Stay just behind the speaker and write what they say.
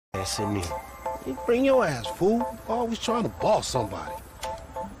ass in there. You bring your ass, fool. Always trying to boss somebody.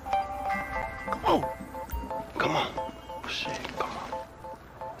 Come on. Come on. Shit, come on.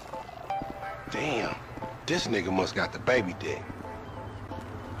 Damn. This nigga must got the baby dick.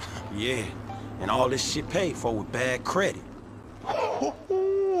 Yeah, and all this shit paid for with bad credit.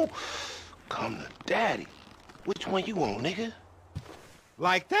 Come to daddy. Which one you want, nigga?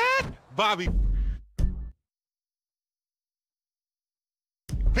 Like that, Bobby?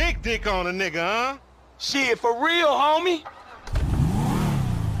 Big dick on a nigga, huh? Shit, for real, homie.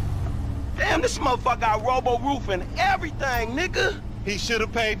 Damn, this motherfucker got robo-roof and everything, nigga. He should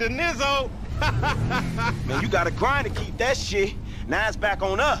have paid the nizzo. Man, you gotta grind to keep that shit. Now it's back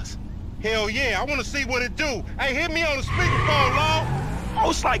on us. Hell yeah, I want to see what it do. Hey, hit me on the speakerphone, Law. Oh,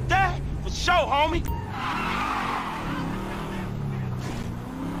 it's like that? For sure, homie.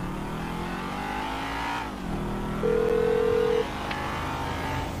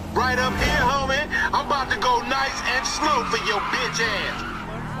 Right up here, homie. I'm about to go nice and slow for your bitch ass.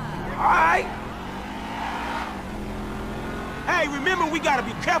 All right. Hey, remember we gotta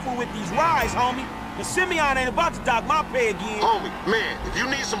be careful with these rides, homie. The Simeon ain't about to dock my pay again. Homie, man, if you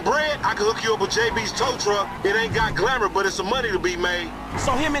need some bread, I can hook you up with JB's tow truck. It ain't got glamour, but it's some money to be made.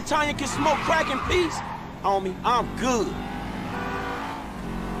 So him and Tanya can smoke crack in peace? Homie, I'm good.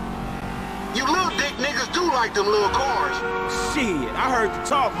 You little dick niggas do like them little cars. Shit, I heard you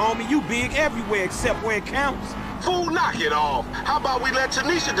talk, homie. You big everywhere except where it counts. Fool, knock it off. How about we let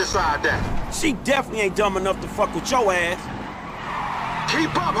Tanisha decide that? She definitely ain't dumb enough to fuck with your ass.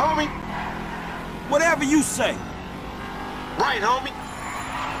 Keep up, homie. Whatever you say. Right, homie.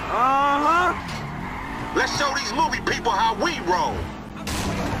 Uh-huh. Let's show these movie people how we roll.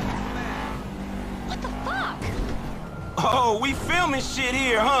 What the fuck? Oh, we filming shit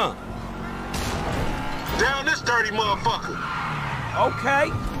here, huh? Down this dirty motherfucker.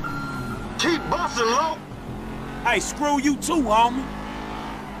 Okay. Keep busting, low. Hey, screw you too, homie.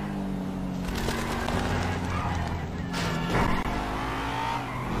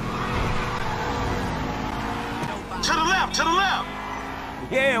 To the left, to the left.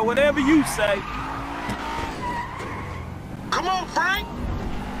 Yeah, whatever you say. Come on, Frank.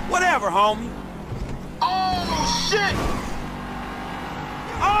 Whatever, homie. Oh, shit.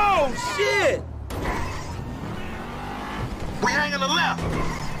 Oh, shit! We hang on the left.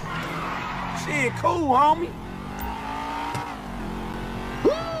 Shit, cool, homie.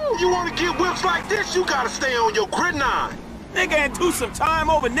 Woo! You want to get whips like this, you gotta stay on your grid-9. Nigga ain't do some time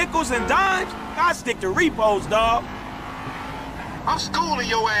over nickels and dimes? I stick to repos, dawg. I'm schooling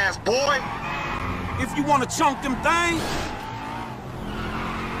your ass, boy. If you wanna chunk them things.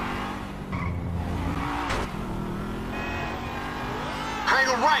 Hang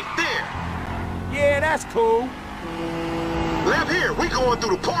 'em right there. Yeah, that's cool. Left here, we going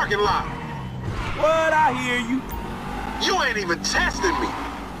through the parking lot. What? I hear you. You ain't even testing me.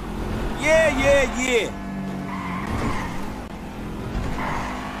 Yeah.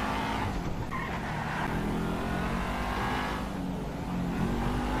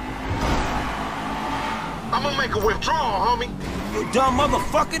 I'm gonna make a withdrawal, homie. You dumb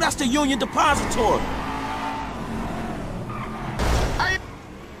motherfucker, that's the Union Depository. Hey.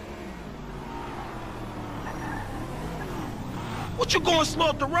 What you going slow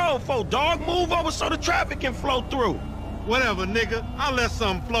up the road for, dog? Move over so the traffic can flow through. Whatever, nigga. I'll let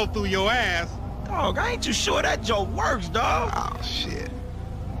something flow through your ass. Dog, I ain't too sure that joke works, dog. Oh, shit.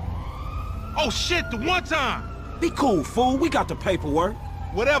 Oh, shit, the one time. Be cool, fool. We got the paperwork.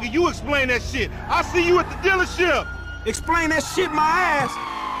 Whatever, you explain that shit. I'll see you at the dealership. Explain that shit my ass.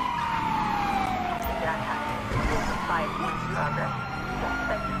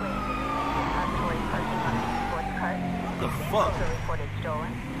 What the fuck? Reported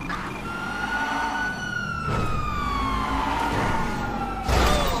stolen.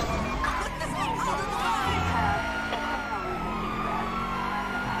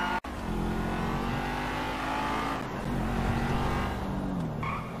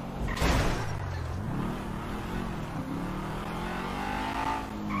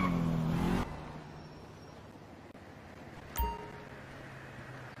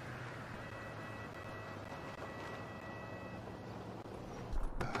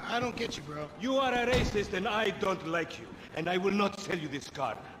 I don't get you, bro. You are a racist and I don't like you. And I will not sell you this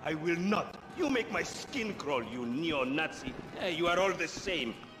car. I will not. You make my skin crawl, you neo-Nazi. Hey, you are all the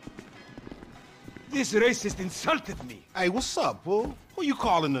same. This racist insulted me. Hey, what's up, fool? Who you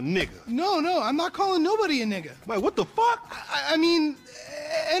calling a nigga? No, I'm not calling nobody a nigga. Wait, what the fuck? I mean,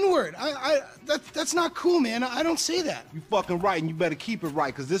 N-word. That's not cool, man. I don't say that. You fucking right, and you better keep it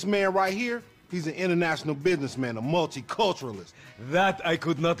right, because this man right here, He's an international businessman, a multiculturalist. That I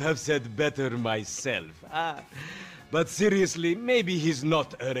could not have said better myself. But seriously, maybe he's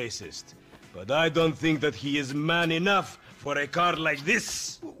not a racist. But I don't think that he is man enough for a car like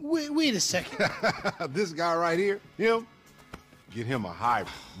this. Wait a second. This guy right here, him, get him a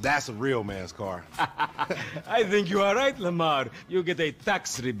hybrid. That's a real man's car. I think you are right, Lamar. You get a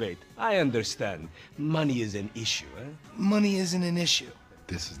tax rebate. I understand. Money is an issue, eh? Money isn't an issue.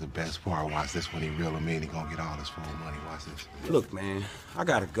 This is the best part. Watch this when he reel him in. He gonna get all his full money. Watch this. Look, man, I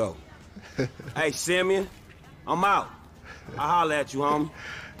gotta go. Hey, Simeon, I'm out. I'll holler at you, homie.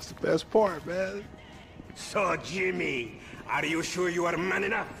 It's the best part, man. So, Jimmy, are you sure you are man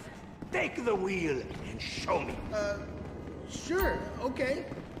enough? Take the wheel and show me. Sure, okay.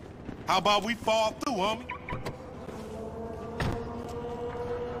 How about we fall through, homie?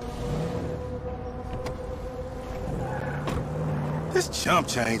 This chump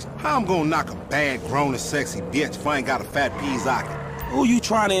change. How I'm gonna knock a bad, grown and sexy bitch if I ain't got a fat piece-ocking? Who you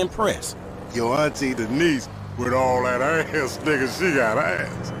trying to impress? Your auntie Denise, with all that ass, nigga, she got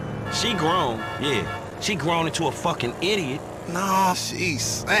ass. She grown, yeah. She grown into a fucking idiot. Nah, she's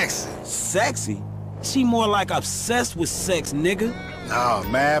sexy. Sexy? She more like obsessed with sex, nigga. Nah,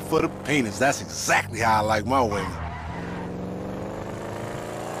 mad for the penis. That's exactly how I like my women.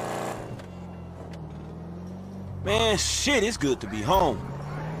 Man, shit, it's good to be home.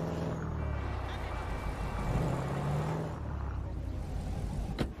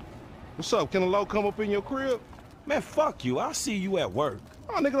 What's up? Can a low come up in your crib? Man, fuck you. I'll see you at work.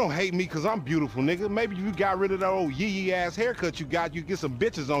 Oh, nigga, don't hate me because I'm beautiful, nigga. Maybe if you got rid of that old yee-yee-ass haircut you got, you get some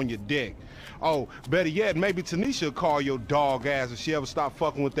bitches on your dick. Oh, better yet, maybe Tanisha will call your dog ass if she ever stop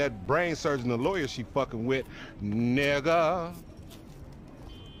fucking with that brain surgeon, the lawyer she fucking with, nigga.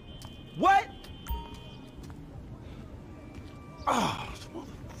 What? Oh,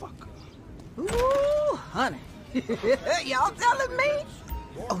 motherfucker. Ooh, honey. Y'all telling me?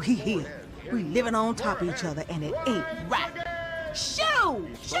 Oh, he here. We living on top of each other, and it ain't right. Shoo!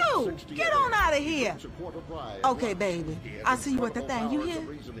 Shoo! Get on out of here. Okay, baby. I'll see you at the thing. You hear?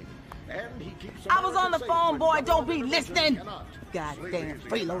 I was on the phone, boy. Don't be listening. Goddamn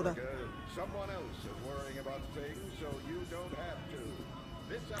freeloader. Someone else is worrying about things, so you don't have to.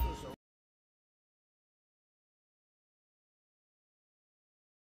 This episode